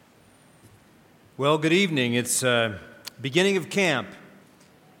Well, good evening. It's beginning of camp,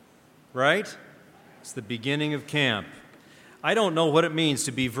 right? It's the beginning of camp. I don't know what it means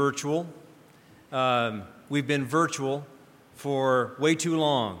to be virtual. We've been virtual for way too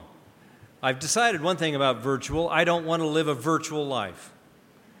long. I've decided one thing about virtual. I don't want to live a virtual life.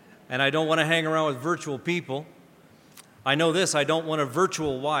 And I don't want to hang around with virtual people. I know this, I don't want a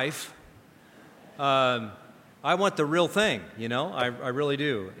virtual wife. I want the real thing, I really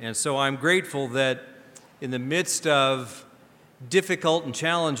do. And so I'm grateful that in the midst of difficult and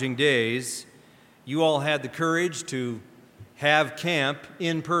challenging days, you all had the courage to have camp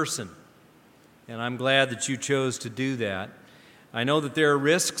in person. And I'm glad that you chose to do that. I know that there are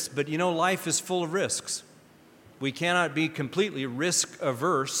risks, but life is full of risks. We cannot be completely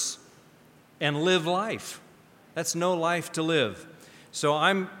risk-averse and live life. That's no life to live.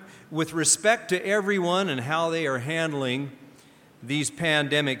 So with respect to everyone and how they are handling these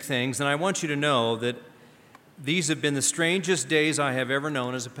pandemic things, and I want you to know that these have been the strangest days I have ever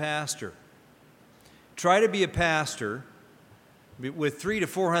known as a pastor. Try to be a pastor with 300 to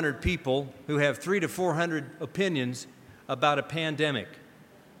 400 people who have 300 to 400 opinions about a pandemic.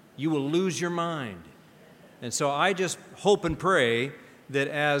 You will lose your mind. And so I just hope and pray that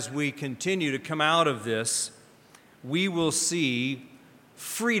as we continue to come out of this, we will see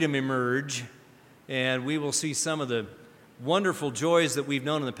freedom emerge, and we will see some of the wonderful joys that we've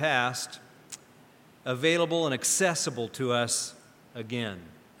known in the past available and accessible to us again.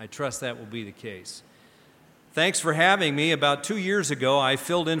 I trust that will be the case. Thanks for having me. About 2 years ago, I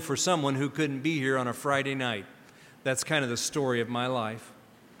filled in for someone who couldn't be here on a Friday night. That's kind of the story of my life.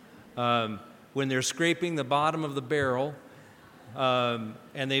 When they're scraping the bottom of the barrel, and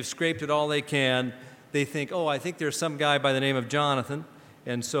they've scraped it all they can, they think, I think there's some guy by the name of Jonathan.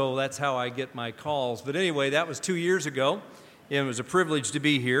 And so that's how I get my calls. But anyway, that was 2 years ago. And it was a privilege to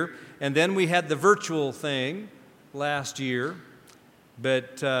be here. And then we had the virtual thing last year.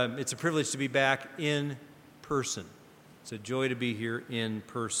 But it's a privilege to be back in person. It's a joy to be here in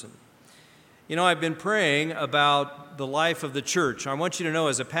person. I've been praying about the life of the church. I want you to know,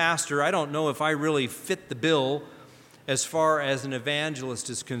 as a pastor, I don't know if I really fit the bill as far as an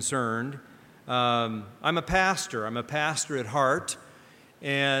evangelist is concerned. I'm a pastor. I'm a pastor at heart.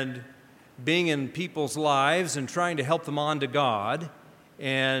 And being in people's lives and trying to help them on to God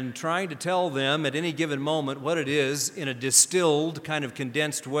and trying to tell them at any given moment what it is in a distilled, kind of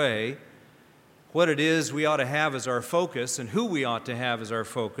condensed way, what it is we ought to have as our focus and who we ought to have as our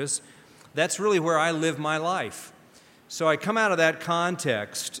focus, that's really where I live my life. So I come out of that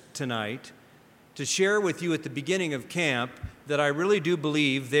context tonight to share with you at the beginning of camp that I really do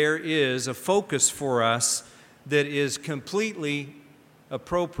believe there is a focus for us that is completely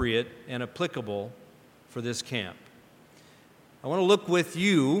appropriate and applicable for this camp. I want to look with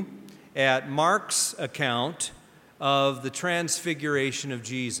you at Mark's account of the transfiguration of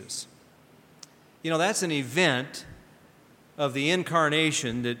Jesus. That's an event of the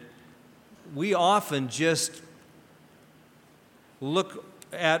incarnation that we often just look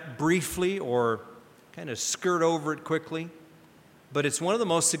at briefly or kind of skirt over it quickly. But it's one of the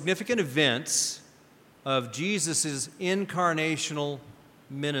most significant events of Jesus' incarnational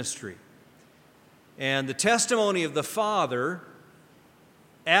ministry. And the testimony of the Father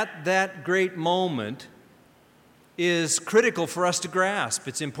at that great moment is critical for us to grasp.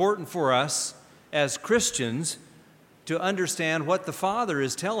 It's important for us as Christians to understand what the Father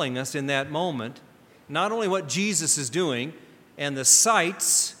is telling us in that moment, not only what Jesus is doing and the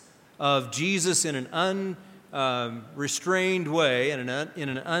sights of Jesus in an unrestrained way and in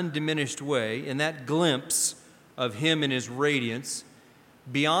an undiminished way, in that glimpse of Him in His radiance.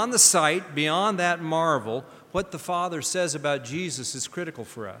 Beyond the sight, beyond that marvel, what the Father says about Jesus is critical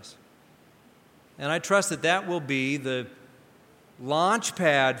for us. And I trust that that will be the launch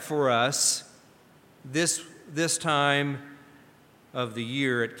pad for us this time of the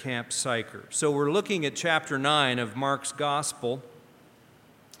year at Camp Sychar. So we're looking at chapter 9 of Mark's Gospel.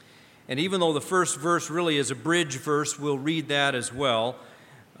 And even though the first verse really is a bridge verse, we'll read that as well.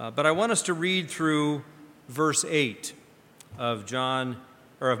 But I want us to read through verse 8 of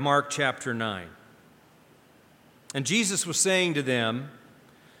Mark chapter 9. And Jesus was saying to them,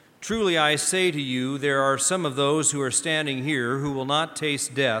 "Truly I say to you, there are some of those who are standing here who will not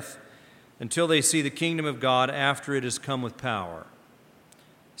taste death until they see the kingdom of God after it has come with power."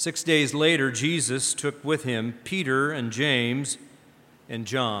 6 days later, Jesus took with him Peter and James and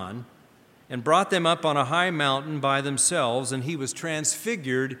John and brought them up on a high mountain by themselves, and he was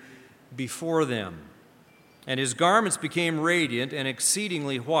transfigured before them. And his garments became radiant and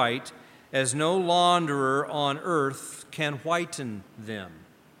exceedingly white, as no launderer on earth can whiten them.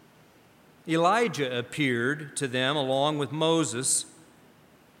 Elijah appeared to them along with Moses,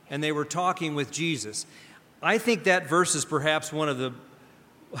 and they were talking with Jesus. I think that verse is perhaps one of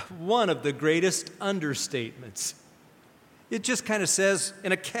the greatest understatements. It just kind of says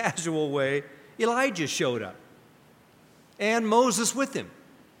in a casual way, Elijah showed up, and Moses with him.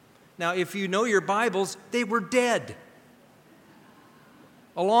 Now, if you know your Bibles, they were dead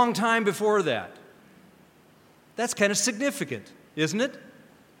a long time before that. That's kind of significant, isn't it?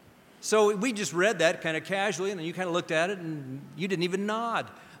 So we just read that kind of casually, and then you kind of looked at it, and you didn't even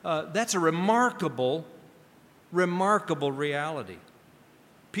nod. That's a remarkable reality.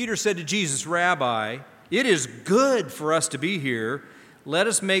 Peter said to Jesus, "Rabbi, it is good for us to be here. Let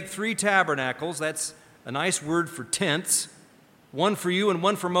us make 3 tabernacles." That's a nice word for tents. One for you, and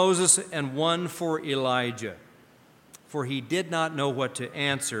one for Moses, and one for Elijah. For he did not know what to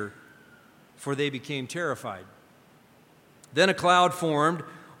answer, for they became terrified. Then a cloud formed,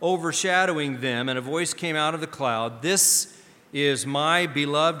 overshadowing them, and a voice came out of the cloud, "This is my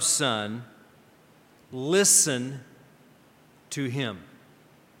beloved Son. Listen to him."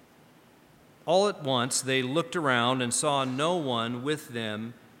 All at once they looked around and saw no one with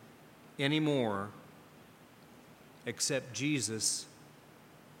them anymore except Jesus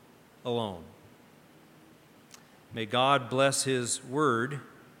alone. May God bless his word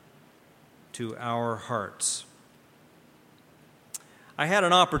to our hearts. I had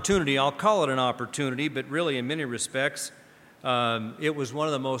an opportunity, I'll call it an opportunity, but really in many respects, it was one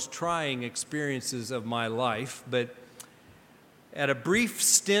of the most trying experiences of my life. But at a brief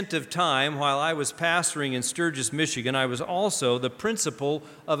stint of time while I was pastoring in Sturgis, Michigan, I was also the principal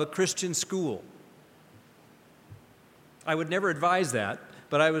of a Christian school. I would never advise that,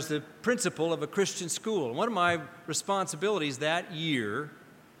 but I was the principal of a Christian school. And one of my responsibilities that year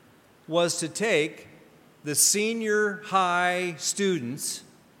was to take the senior high students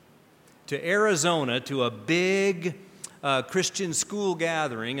to Arizona to a big Christian school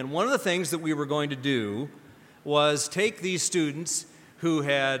gathering. And one of the things that we were going to do was take these students who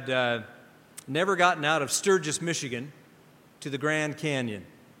had never gotten out of Sturgis, Michigan, to the Grand Canyon.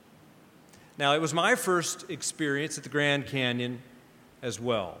 Now, it was my first experience at the Grand Canyon as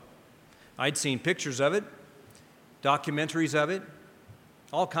well. I'd seen pictures of it, documentaries of it,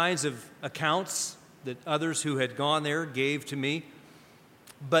 all kinds of accounts that others who had gone there gave to me.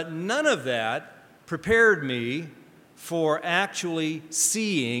 But none of that prepared me for actually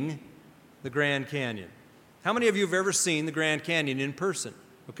seeing the Grand Canyon. How many of you have ever seen the Grand Canyon in person?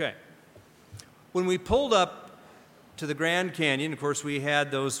 Okay. When we pulled up to the Grand Canyon, of course, we had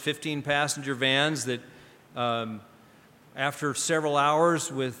those 15-passenger vans that after several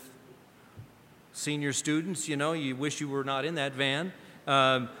hours with senior students, you wish you were not in that van.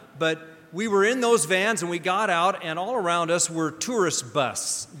 But we were in those vans, and we got out, and all around us were tourist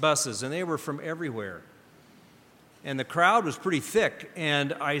buses, and they were from everywhere. And the crowd was pretty thick,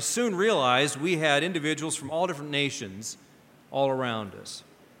 and I soon realized we had individuals from all different nations all around us.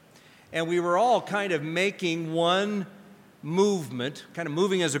 And we were all kind of making one movement, kind of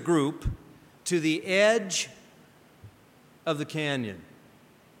moving as a group, to the edge of the canyon.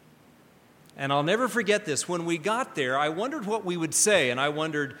 And I'll never forget this. When we got there, I wondered what we would say, and I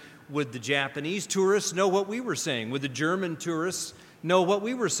wondered, would the Japanese tourists know what we were saying? Would the German tourists know what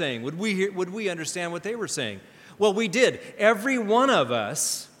we were saying? Would we understand what they were saying? Well, we did. Every one of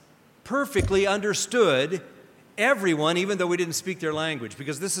us perfectly understood everyone, even though we didn't speak their language,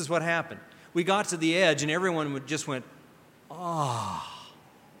 because this is what happened. We got to the edge, and everyone just went, "Ah."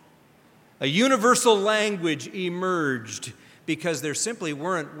 A universal language emerged because there simply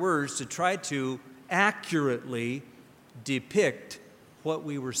weren't words to try to accurately depict what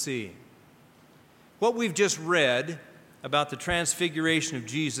we were seeing. What we've just read about the transfiguration of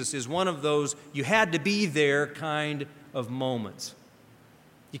Jesus is one of those you had to be there kind of moments.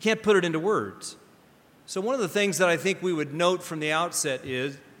 You can't put it into words. So one of the things that I think we would note from the outset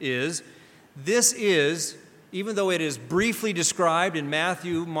is this is, even though it is briefly described in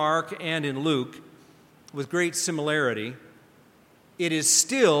Matthew, Mark, and in Luke with great similarity, it is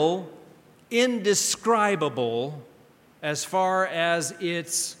still indescribable as far as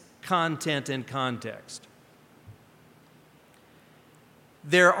its content and context.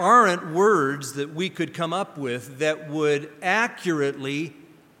 There aren't words that we could come up with that would accurately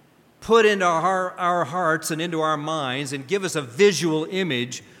put into our hearts and into our minds and give us a visual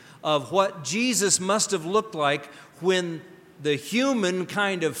image of what Jesus must have looked like when the human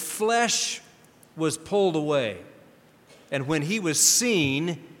kind of flesh was pulled away and when he was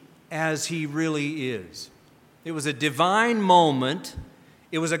seen as he really is. It was a divine moment.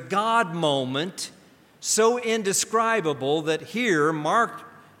 It was a God moment, so indescribable that here Mark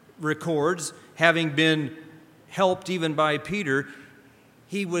records, having been helped even by Peter,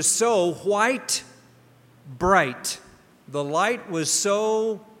 he was so white, bright. The light was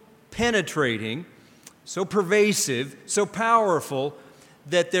so penetrating, so pervasive, so powerful,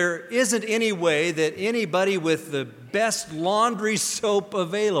 that there isn't any way that anybody with the best laundry soap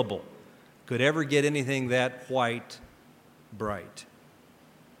available could ever get anything that white, bright.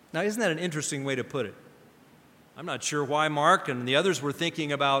 Now, isn't that an interesting way to put it? I'm not sure why Mark and the others were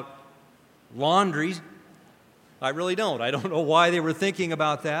thinking about laundry. I really don't. I don't know why they were thinking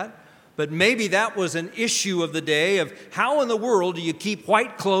about that. But maybe that was an issue of the day of how in the world do you keep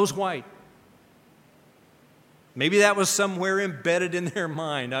white clothes white? Maybe that was somewhere embedded in their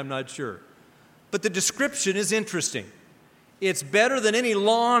mind. I'm not sure. But the description is interesting. It's better than any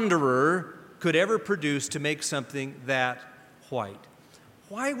launderer could ever produce to make something that white.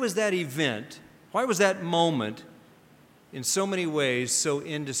 Why was that event, why was that moment in so many ways so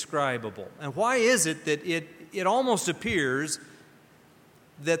indescribable? And why is it that it almost appears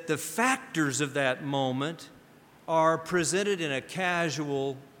that the factors of that moment are presented in a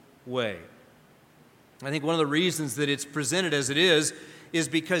casual way? I think one of the reasons that it's presented as it is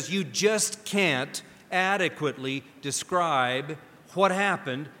because you just can't adequately describe what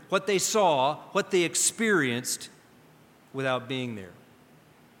happened, what they saw, what they experienced without being there.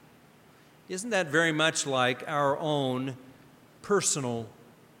 Isn't that very much like our own personal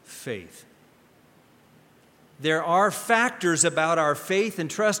faith? There are factors about our faith and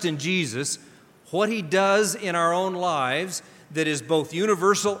trust in Jesus, what He does in our own lives, that is both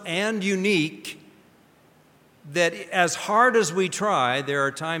universal and unique, that as hard as we try, there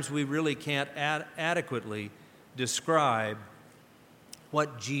are times we really can't adequately describe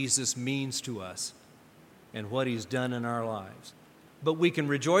what Jesus means to us and what He's done in our lives. But we can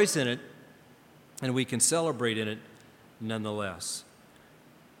rejoice in it and we can celebrate in it nonetheless.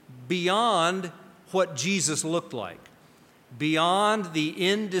 Beyond what Jesus looked like, beyond the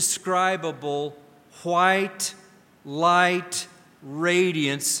indescribable white light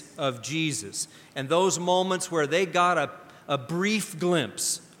radiance of Jesus, and those moments where they got a brief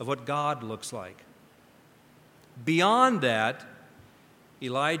glimpse of what God looks like. Beyond that,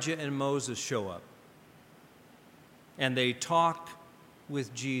 Elijah and Moses show up, and they talk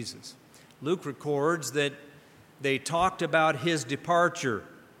with Jesus. Luke records that they talked about His departure.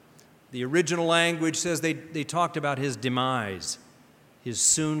 The original language says they talked about His demise, His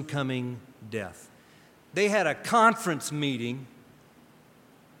soon coming death. They had a conference meeting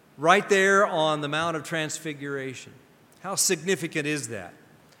right there on the Mount of Transfiguration. How significant is that?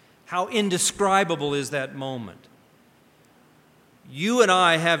 How indescribable is that moment? You and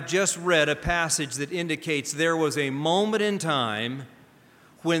I have just read a passage that indicates there was a moment in time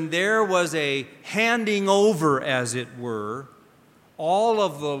when there was a handing over, as it were, all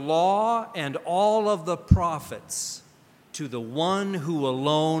of the law and all of the prophets to the one who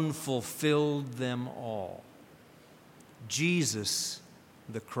alone fulfilled them all, Jesus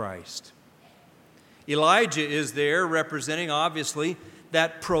the Christ. Elijah is there representing, obviously,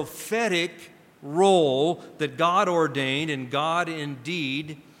 that prophetic role that God ordained and God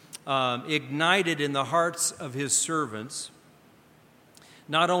indeed ignited in the hearts of His servants,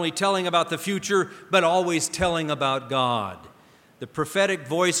 not only telling about the future, but always telling about God. The prophetic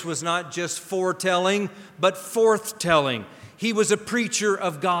voice was not just foretelling, but forthtelling. He was a preacher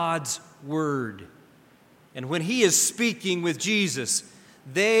of God's word. And when he is speaking with Jesus,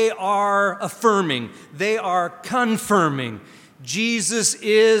 they are affirming, they are confirming. Jesus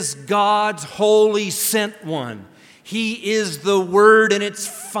is God's holy sent one. He is the Word in its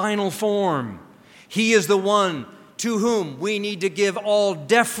final form. He is the one to whom we need to give all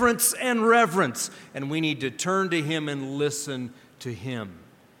deference and reverence, and we need to turn to Him and listen to Him.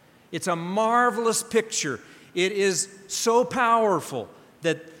 It's a marvelous picture. It is so powerful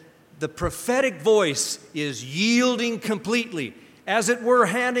that the prophetic voice is yielding completely, as it were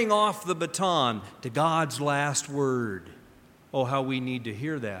handing off the baton to God's last word. Oh, how we need to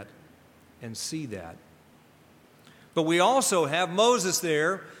hear that and see that. But we also have Moses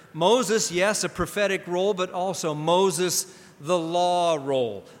there. Moses, yes, a prophetic role, but also Moses, the law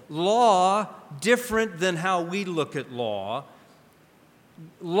role. Law, different than how we look at law.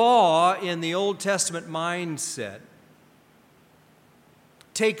 Law in the Old Testament mindset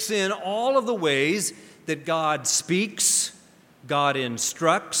takes in all of the ways that God speaks, God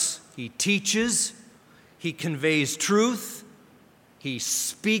instructs, He teaches, He conveys truth, He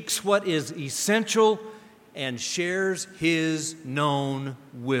speaks what is essential, and shares His known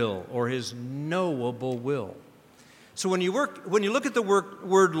will, or His knowable will. So when you look at the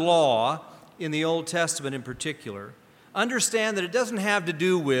word law in the Old Testament in particular, understand that it doesn't have to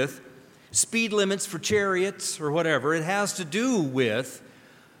do with speed limits for chariots or whatever. It has to do with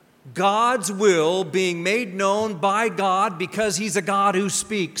God's will being made known by God because He's a God who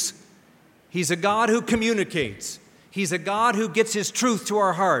speaks. He's a God who communicates. He's a God who gets His truth to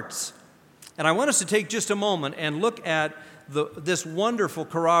our hearts. And I want us to take just a moment and look at this wonderful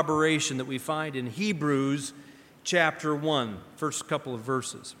corroboration that we find in Hebrews chapter 1, first couple of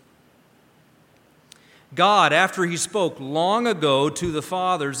verses. God, after He spoke long ago to the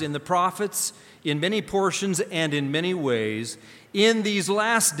fathers in the prophets, in many portions and in many ways, in these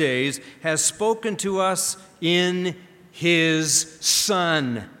last days has spoken to us in His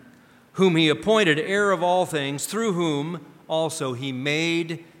Son, whom He appointed heir of all things, through whom also He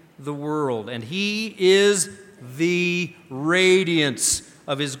made the world. And He is the radiance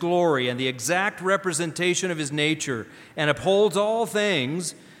of His glory and the exact representation of His nature, and upholds all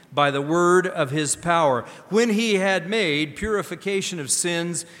things by the word of His power. When He had made purification of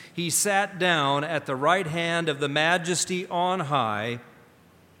sins, He sat down at the right hand of the Majesty on high,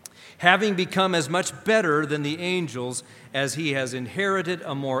 having become as much better than the angels, as He has inherited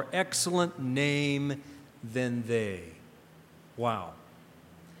a more excellent name than they. Wow.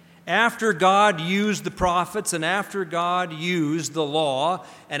 After God used the prophets, and after God used the law,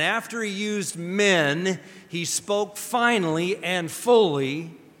 and after He used men, He spoke finally and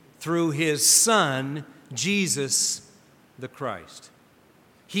fully through His Son, Jesus the Christ.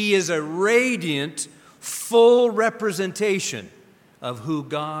 He is a radiant, full representation of who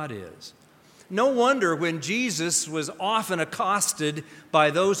God is. No wonder when Jesus was often accosted by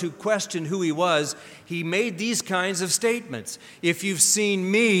those who questioned who He was, He made these kinds of statements. If you've seen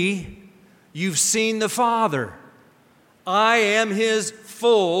me, you've seen the Father. I am His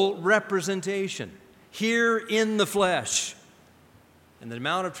full representation, here in the flesh. And the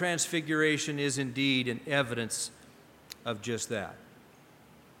Mount of Transfiguration is indeed an evidence of just that.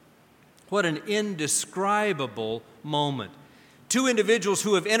 What an indescribable moment. Two individuals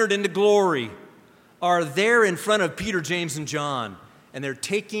who have entered into glory are there in front of Peter, James, and John, and they're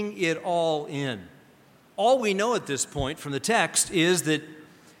taking it all in. All we know at this point from the text is that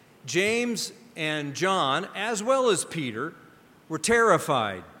James and John, as well as Peter, were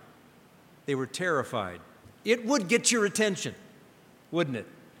terrified. They were terrified. It would get your attention, wouldn't it?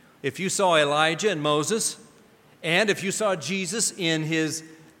 If you saw Elijah and Moses, and if you saw Jesus in His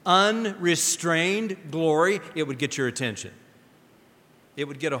unrestrained glory, it would get your attention. It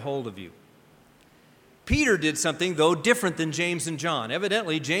would get a hold of you. Peter did something, though, different than James and John.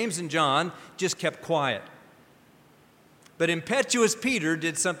 Evidently, James and John just kept quiet. But impetuous Peter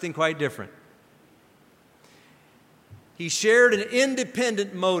did something quite different. He shared an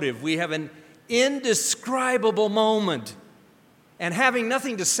independent motive. We have an indescribable moment. And having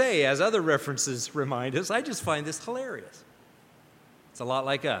nothing to say, as other references remind us, I just find this hilarious. It's a lot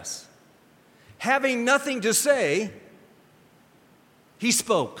like us. Having nothing to say, he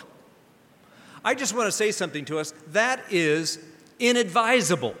spoke. I just want to say something to us. That is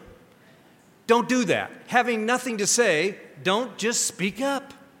inadvisable. Don't do that. Having nothing to say, don't just speak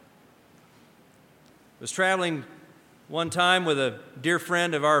up. I was traveling one time with a dear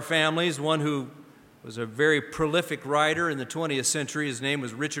friend of our family's, one who was a very prolific writer in the 20th century. His name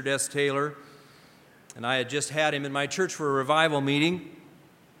was Richard S. Taylor, and I had just had him in my church for a revival meeting.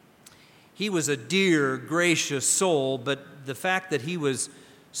 He was a dear, gracious soul, but the fact that he was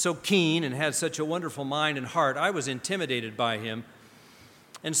so keen and had such a wonderful mind and heart, I was intimidated by him.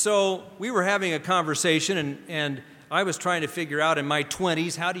 And so we were having a conversation, and I was trying to figure out in my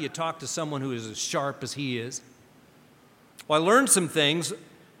 20s, how do you talk to someone who is as sharp as he is? Well, I learned some things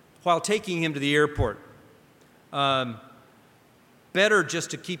while taking him to the airport. Better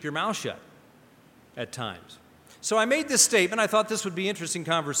just to keep your mouth shut at times. So I made this statement. I thought this would be interesting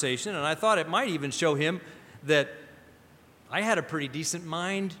conversation, and I thought it might even show him that I had a pretty decent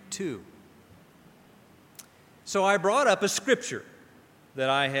mind too. So I brought up a scripture that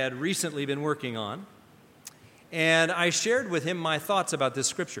I had recently been working on, and I shared with him my thoughts about this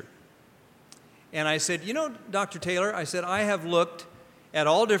scripture. And I said, you know, Dr. Taylor, I said, I have looked at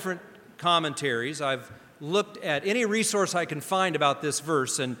all different commentaries. I've looked at any resource I can find about this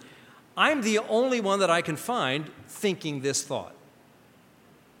verse, and I'm the only one that I can find thinking this thought.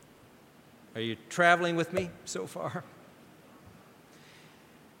 Are you traveling with me so far?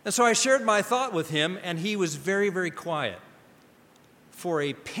 And so I shared my thought with him, and he was very, very quiet for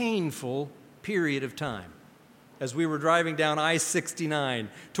a painful period of time as we were driving down I-69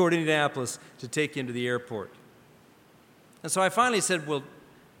 toward Indianapolis to take him to the airport. And so I finally said, well,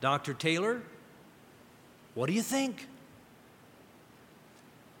 Dr. Taylor, what do you think?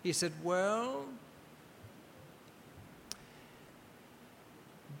 He said, well,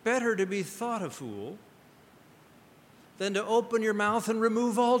 Better to be thought a fool than to open your mouth and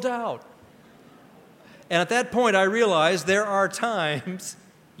remove all doubt. And at that point, I realized there are times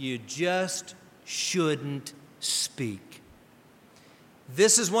you just shouldn't speak.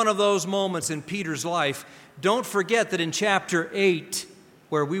 This is one of those moments in Peter's life. Don't forget that in chapter 8,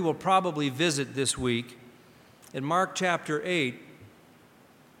 where we will probably visit this week, in Mark chapter 8,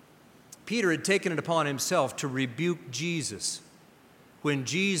 Peter had taken it upon himself to rebuke Jesus when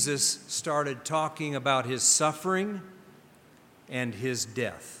Jesus started talking about his suffering and his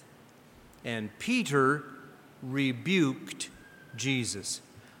death. And Peter rebuked Jesus.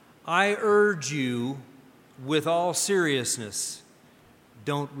 I urge you with all seriousness,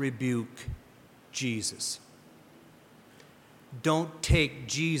 don't rebuke Jesus. Don't take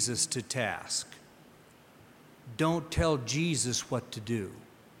Jesus to task. Don't tell Jesus what to do.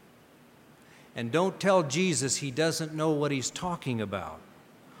 And don't tell Jesus he doesn't know what he's talking about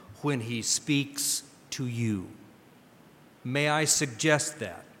when he speaks to you. May I suggest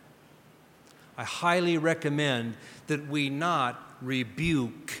that? I highly recommend that we not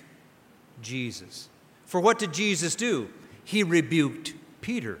rebuke Jesus. For what did Jesus do? He rebuked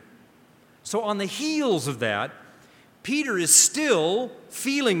Peter. So on the heels of that, Peter is still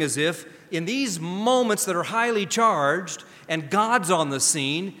feeling as if in these moments that are highly charged and God's on the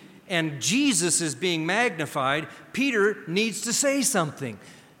scene and Jesus is being magnified, Peter needs to say something.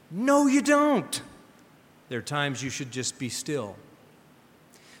 No, you don't. There are times you should just be still.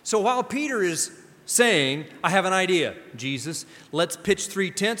 So while Peter is saying, I have an idea, Jesus, let's pitch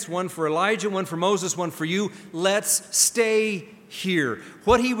 3 tents, one for Elijah, one for Moses, one for you. Let's stay here.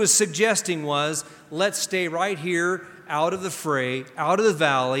 What he was suggesting was, let's stay right here, out of the fray, out of the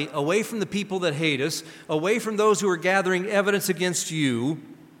valley, away from the people that hate us, away from those who are gathering evidence against you,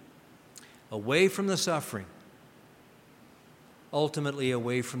 away from the suffering, ultimately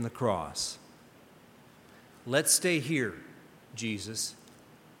away from the cross. Let's stay here, Jesus.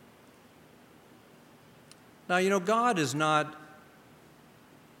 Now, you know, God is not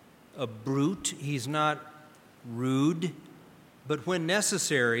a brute. He's not rude. But when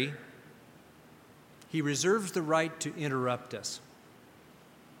necessary, he reserves the right to interrupt us.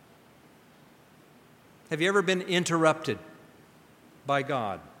 Have you ever been interrupted by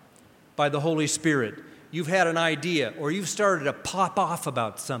God, by the Holy Spirit? You've had an idea or you've started to pop off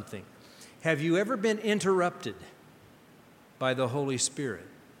about something. Have you ever been interrupted by the Holy Spirit?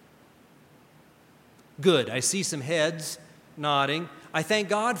 Good. I see some heads nodding. I thank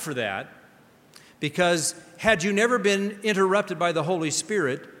God for that, because had you never been interrupted by the Holy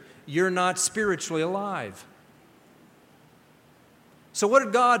Spirit, you're not spiritually alive. So what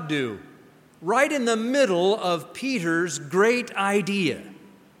did God do? Right in the middle of Peter's great idea,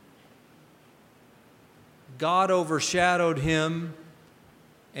 God overshadowed him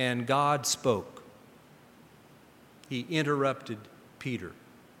and God spoke. He interrupted Peter.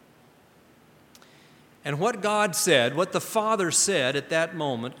 And what God said, what the Father said at that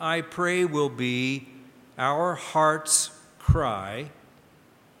moment, I pray will be our heart's cry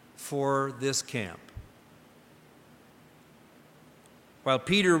for this camp. While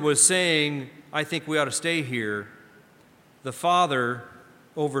Peter was saying, I think we ought to stay here, the Father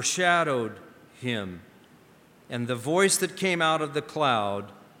overshadowed him. And the voice that came out of the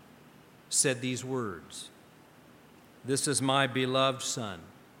cloud said these words, "This is my beloved Son.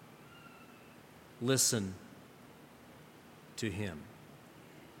 Listen to him."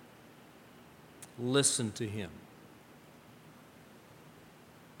 Listen to him.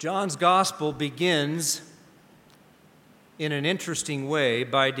 John's gospel begins in an interesting way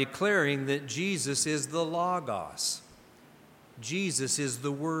by declaring that Jesus is the Logos. Jesus is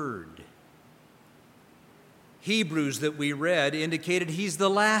the Word. Hebrews that we read indicated he's the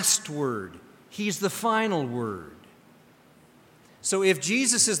last word. He's the final word. So if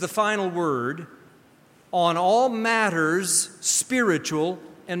Jesus is the final word on all matters spiritual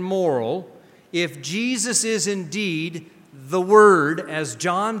and moral, if Jesus is indeed the Word, as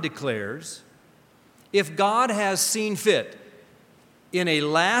John declares, if God has seen fit in a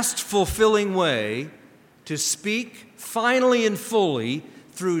last fulfilling way to speak finally and fully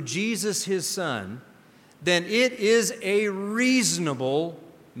through Jesus, his Son, then it is a reasonable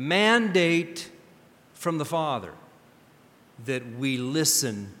mandate from the Father that we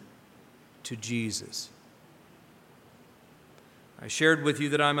listen to Jesus. I shared with you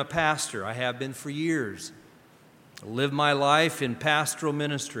that I'm a pastor. I have been for years. I live my life in pastoral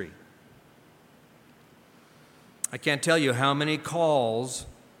ministry. I can't tell you how many calls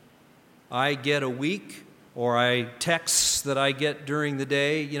I get a week or texts that I get during the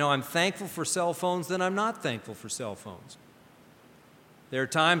day. You know, I'm thankful for cell phones, then I'm not thankful for cell phones. There are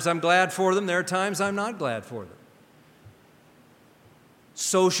times I'm glad for them. There are times I'm not glad for them.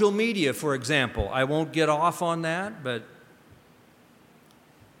 Social media, for example. I won't get off on that, but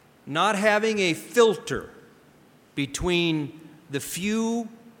not having a filter between the few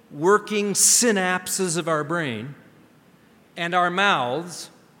working synapses of our brain and our mouths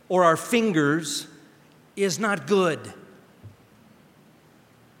or our fingers is not good.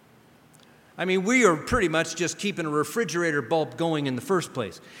 I mean, we are pretty much just keeping a refrigerator bulb going in the first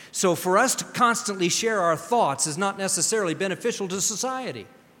place. So for us to constantly share our thoughts is not necessarily beneficial to society.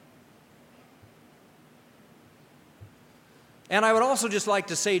 And I would also just like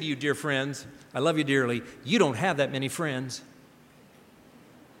to say to you, dear friends, I love you dearly, you don't have that many friends.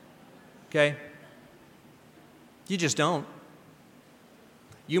 Okay? You just don't.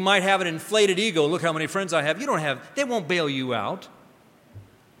 You might have an inflated ego. Look how many friends I have. You don't have, they won't bail you out.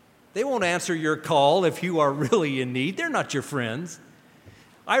 They won't answer your call if you are really in need. They're not your friends.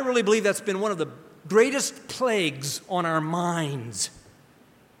 I really believe that's been one of the greatest plagues on our minds.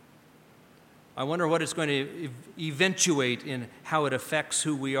 I wonder what it's going to eventuate in how it affects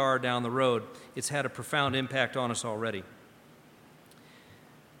who we are down the road. It's had a profound impact on us already.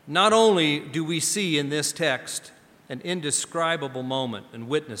 Not only do we see in this text an indescribable moment and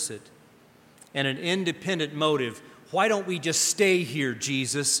witness it, and an independent motive. Why don't we just stay here,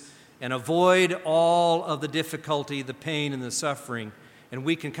 Jesus, and avoid all of the difficulty, the pain, and the suffering, and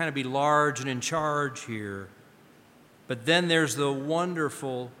we can kind of be large and in charge here. But then there's the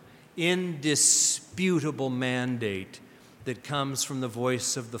wonderful, indisputable mandate that comes from the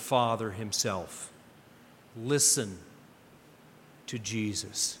voice of the Father himself. Listen to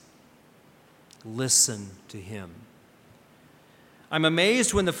Jesus. Listen to him. I'm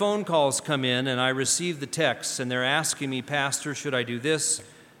amazed when the phone calls come in and I receive the texts and they're asking me, Pastor, should I do this?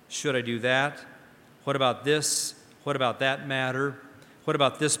 Should I do that? What about this? What about that matter? What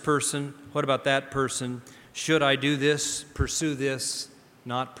about this person? What about that person? Should I do this, pursue this,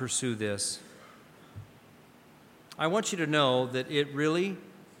 not pursue this? I want you to know that it really,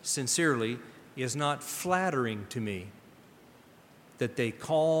 sincerely, is not flattering to me that they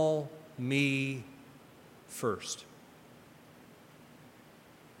call me first.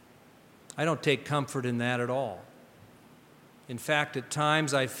 I don't take comfort in that at all. In fact, at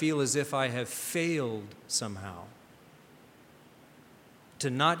times I feel as if I have failed somehow to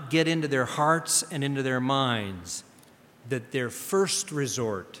not get into their hearts and into their minds that their first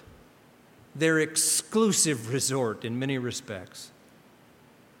resort, their exclusive resort in many respects,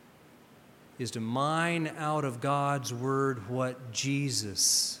 is to mine out of God's Word what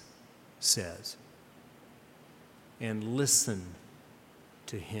Jesus says and listen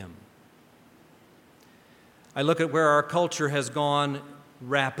to him. I look at where our culture has gone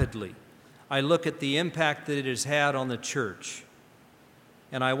rapidly. I look at the impact that it has had on the church.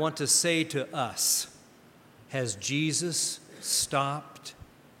 And I want to say to us, has Jesus stopped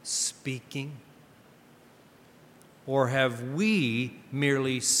speaking? Or have we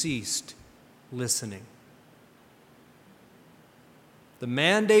merely ceased listening? The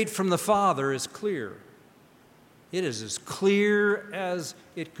mandate from the Father is clear. It is as clear as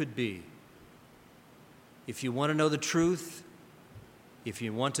it could be. If you want to know the truth, if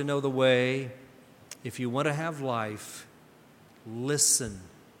you want to know the way, if you want to have life, listen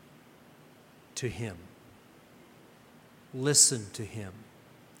to him. Listen to him.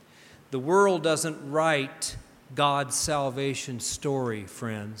 The world doesn't write God's salvation story,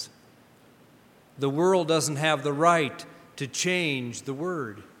 friends. The world doesn't have the right to change the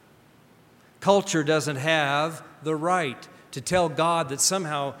word. Culture doesn't have the right to tell God that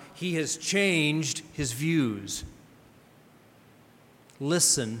somehow he has changed his views.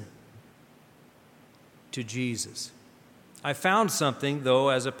 Listen to Jesus. I found something, though,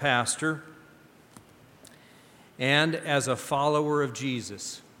 as a pastor and as a follower of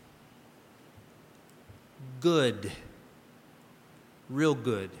Jesus. Good, real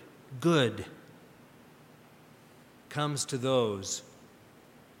good, good comes to those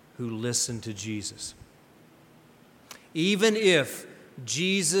who listen to Jesus. Even if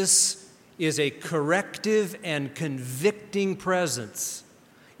Jesus is a corrective and convicting presence,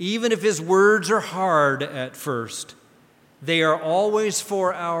 even if his words are hard at first, they are always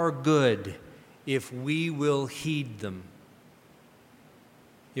for our good if we will heed them.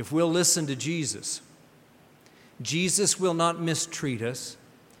 If we'll listen to Jesus, Jesus will not mistreat us.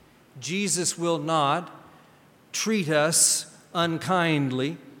 Jesus will not treat us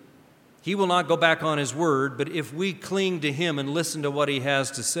unkindly. He will not go back on his word, but if we cling to him and listen to what he has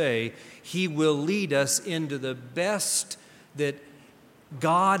to say, he will lead us into the best that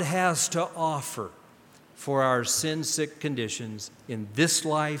God has to offer for our sin-sick conditions in this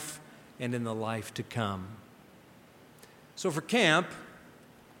life and in the life to come. So for camp,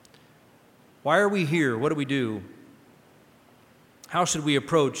 why are we here? What do we do? How should we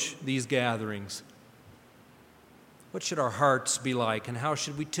approach these gatherings? What should our hearts be like, and how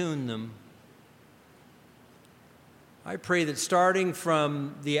should we tune them? I pray that starting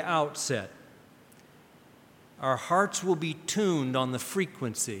from the outset, our hearts will be tuned on the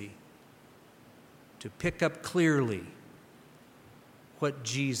frequency to pick up clearly what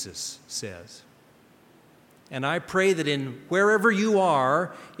Jesus says. And I pray that in wherever you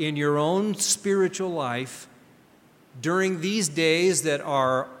are in your own spiritual life, during these days that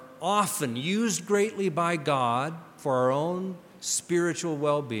are often used greatly by God for our own spiritual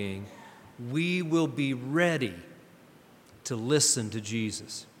well-being, we will be ready to listen to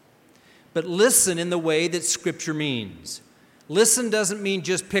Jesus. But listen in the way that Scripture means. Listen doesn't mean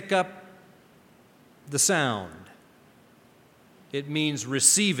just pick up the sound. It means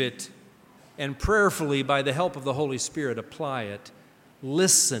receive it and prayerfully, by the help of the Holy Spirit, apply it.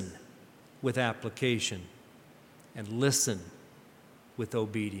 Listen with application and listen with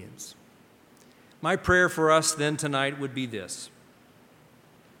obedience. My prayer for us then tonight would be this.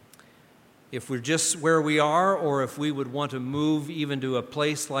 If we're just where we are, or if we would want to move even to a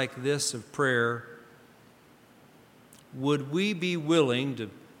place like this of prayer, would we be willing to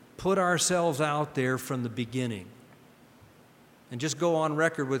put ourselves out there from the beginning and just go on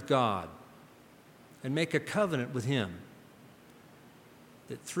record with God and make a covenant with Him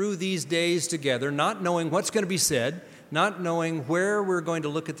that through these days together, not knowing what's going to be said, not knowing where we're going to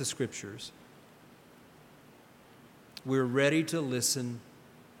look at the Scriptures, we're ready to listen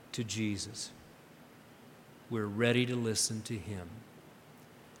to Jesus. We're ready to listen to Him.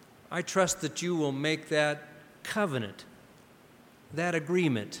 I trust that you will make that covenant, that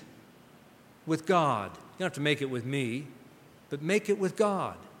agreement with God. You don't have to make it with me, but make it with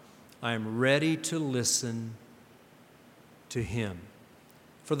God. I am ready to listen to Him.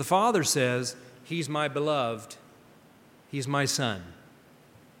 For the Father says, He's my beloved, He's my Son.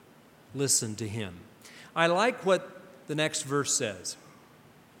 Listen to Him. I like what the next verse says.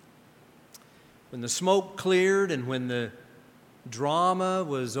 When the smoke cleared and when the drama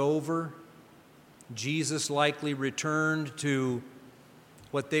was over, Jesus likely returned to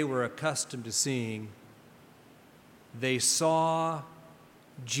what they were accustomed to seeing. They saw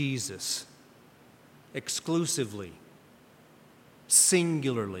Jesus exclusively,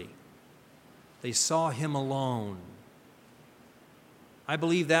 singularly. They saw Him alone. I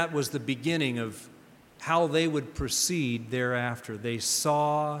believe that was the beginning of how they would proceed thereafter. They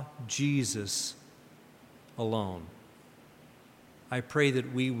saw Jesus alone. I pray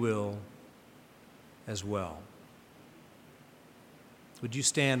that we will as well. Would you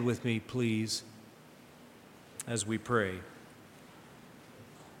stand with me, please, as we pray?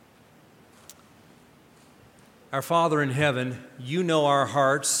 Our Father in heaven, you know our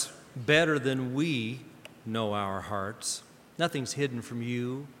hearts better than we know our hearts. Nothing's hidden from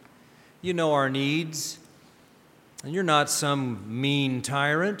you. You know our needs, and you're not some mean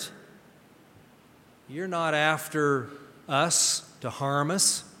tyrant. You're not after us to harm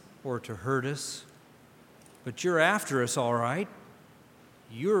us or to hurt us, but you're after us, all right.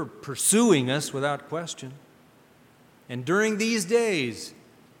 You're pursuing us without question. And during these days,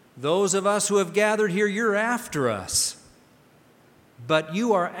 those of us who have gathered here, you're after us. But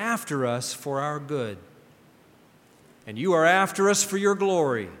you are after us for our good. And you are after us for your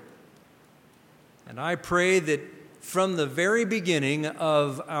glory. And I pray that from the very beginning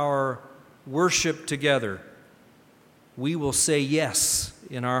of our worship together, we will say yes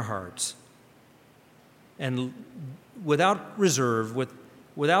in our hearts. And without reserve,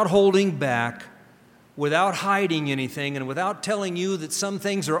 without holding back, without hiding anything, and without telling you that some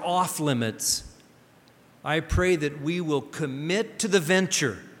things are off limits, I pray that we will commit to the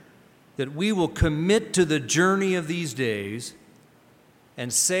venture, that we will commit to the journey of these days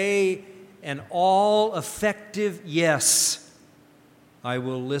and say an all-effective yes. I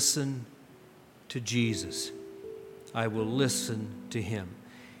will listen to Jesus. I will listen to Him.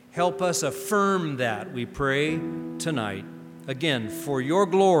 Help us affirm that, we pray, tonight. Again, for your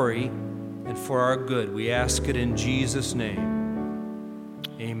glory and for our good. We ask it in Jesus' name.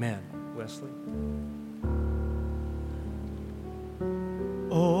 Amen. Wesley.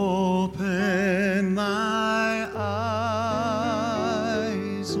 Open my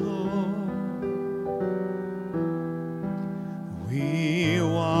eyes, Lord. We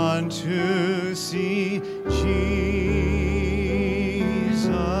want to see Jesus,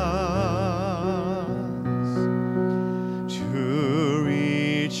 to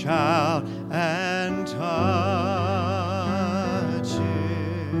reach out and touch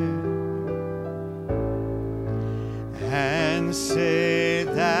and say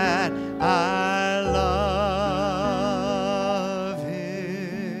that I love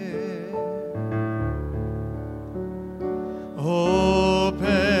Him.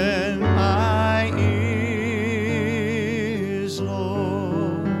 Open my ears,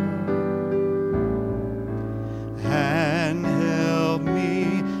 Lord, and help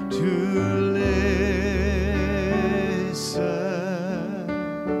me to listen.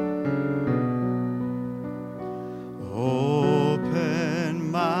 Open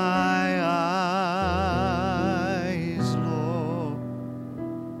my eyes, Lord.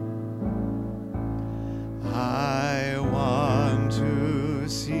 I want to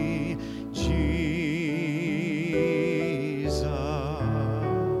see Jesus.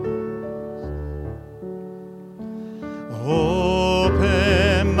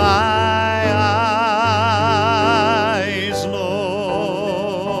 Open my eyes, Lord.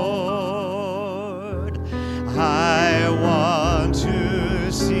 I want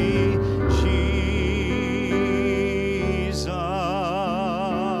to see Jesus.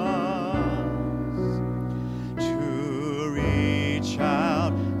 To reach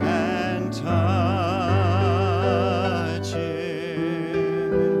out and touch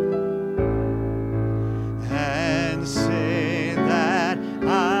Him and say that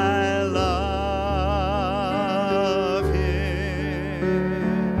I love Him.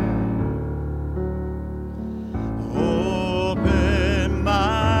 Open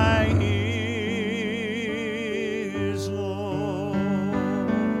my ears, Lord,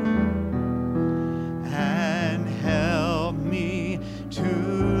 and help me to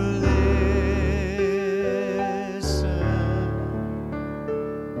listen.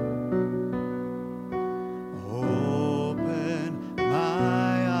 Open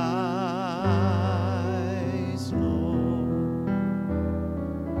my eyes, Lord.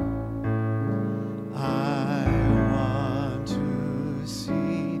 I want to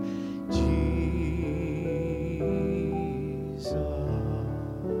see Jesus.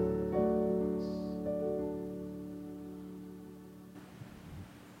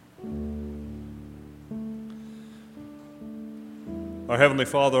 Our Heavenly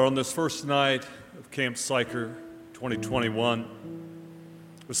Father, on this first night of Camp Sychar 2021,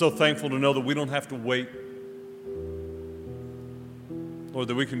 we're so thankful to know that we don't have to wait. Lord,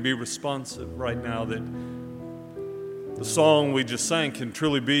 that we can be responsive right now, that the song we just sang can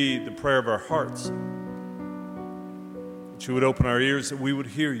truly be the prayer of our hearts. That you would open our ears, that we would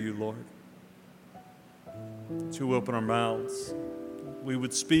hear you, Lord. That you would open our mouths, we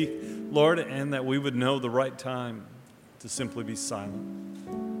would speak, Lord, and that we would know the right time to simply be silent.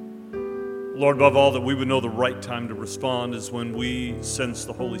 Lord, above all, that we would know the right time to respond is when we sense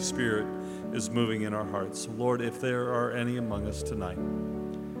the Holy Spirit is moving in our hearts. So, Lord, if there are any among us tonight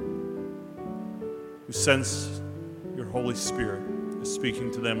who sense your Holy Spirit is speaking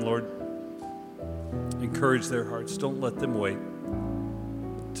to them, Lord, encourage their hearts. Don't let them wait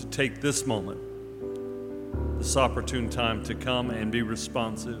to take this moment, this opportune time to come and be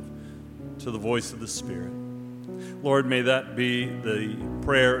responsive to the voice of the Spirit. Lord, may that be the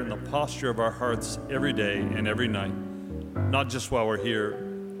prayer and the posture of our hearts every day and every night, not just while we're here,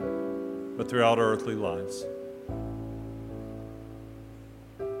 but throughout our earthly lives.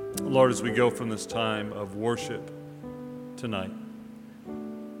 Lord, as we go from this time of worship tonight,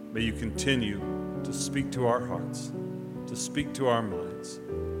 may you continue to speak to our hearts, to speak to our minds,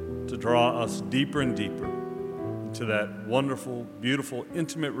 to draw us deeper and deeper into that wonderful, beautiful,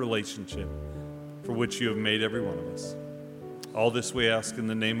 intimate relationship for which you have made every one of us. All this we ask in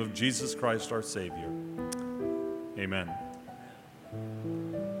the name of Jesus Christ, our Savior. Amen.